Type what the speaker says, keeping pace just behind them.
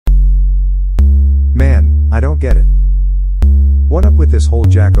I don't get it. What up with this whole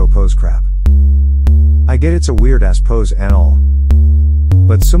Jacko pose crap? I get it's a weird ass pose and all,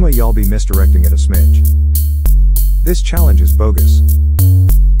 but some of y'all be misdirecting it a smidge. This challenge is bogus.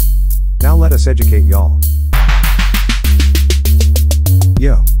 Now let us educate y'all.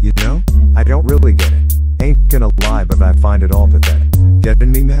 Yo, you know, I don't really get it. Ain't gonna lie, but I find it all pathetic.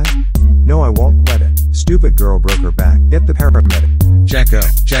 Getting me mad? No, I won't let it. Stupid girl broke her back. Get the paramedic. Jacko,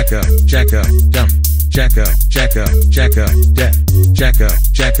 Jacko, Jacko, dump. Jacko, Jacko, Jacko, dead. Jacko,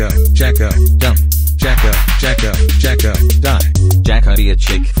 Jacko, Jacko, dump. Jacko, Jacko, Jacko, die. Jacko be a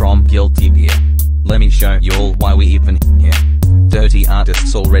chick from Guilty Gear. Let me show y'all why we even here. Dirty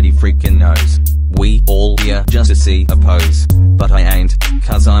artists already freaking knows. We all here just to see a pose. But I ain't,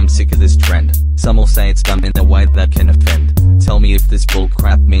 cause I'm sick of this trend. Some'll say it's done in a way that can offend. Tell me if this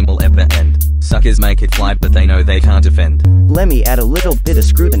bullcrap meme will ever end. Suckers make it fly but they know they can't offend. Let me add a little bit of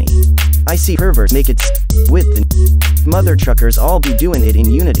scrutiny. I see perverts make it with the mother truckers all be doing it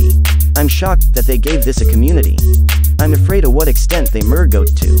in unity. I'm shocked that they gave this a community. I'm afraid of what extent they mergo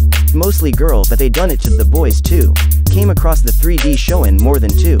to. Mostly girls, but they done it to the boys too. Came across the 3D showing more than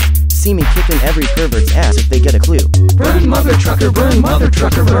two. See me kicking every pervert's ass if they get a clue. Burn mother trucker, burn mother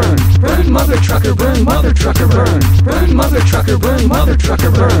trucker, burn. Burn mother trucker, burn mother trucker, burn. Burn mother trucker, burn mother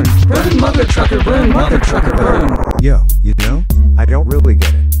trucker, burn. Burn mother trucker, burn mother trucker, burn. Yo, you know, I don't really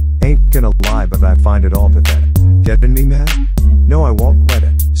get it. Ain't gonna lie, but I find it all pathetic. Getting me mad? No, I won't let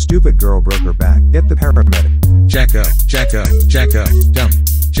it. Stupid girl broke her back. Get the paramedic. Jacko, Jacko, Jacko, dump.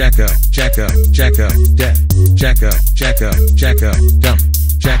 Jacko, Jacko, Jacko, dead. Jacko, Jacko, Jacko, dump.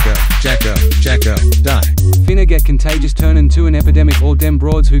 Jacko, Jacko, Jacko, die. Finna get contagious, turn into an epidemic. All dem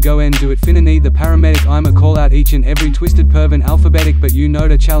broads who go and do it finna need the paramedic. I'ma call out each and every twisted perv and alphabetic, but you know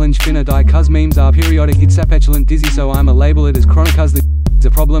the challenge finna die cuz memes are periodic. It's a petulant dizzy, so I'ma label it as chronic cuz a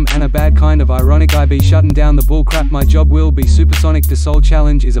problem and a bad kind of ironic. I be shutting down the bullcrap, my job will be supersonic. The soul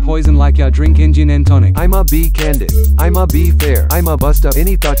challenge is a poison like ya drink engine and tonic. I'ma be candid, I'ma be fair, I'ma bust up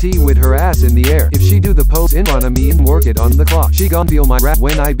any thotty with her ass in the air. If she do the pose in front of me and work it on the clock, she gon' feel my rap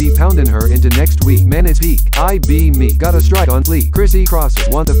when I be pounding her into next week. Man, it's peak, I be me, got a strike on fleek. Chrissy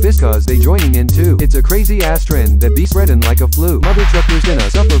crossers want the fist cause they joining in too. It's a crazy ass trend that be spreading like a flu. Mother truckers gonna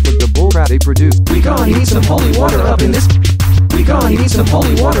suffer for the bullcrap they produce. We gon' need some holy water up in this. We gon' need some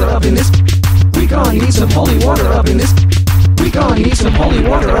holy water up in this. We gon' need some holy water up in this. We gon' need some holy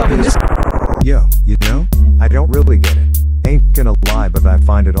water up in this. Yo, you know, I don't really get it. Ain't gonna lie, but I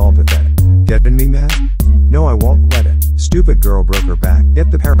find it all pathetic. Getting me mad? No, I won't let it. Stupid girl broke her back.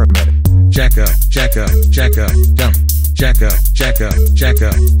 Get the paramedic. Jacko, Jacko, Jacko, dump. Jacko, Jacko,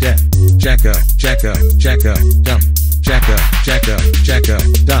 Jacko, dead. Jacko, Jacko, Jacko, dump. Jacko, Jacko, Jacko,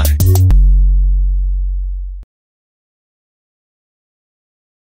 die.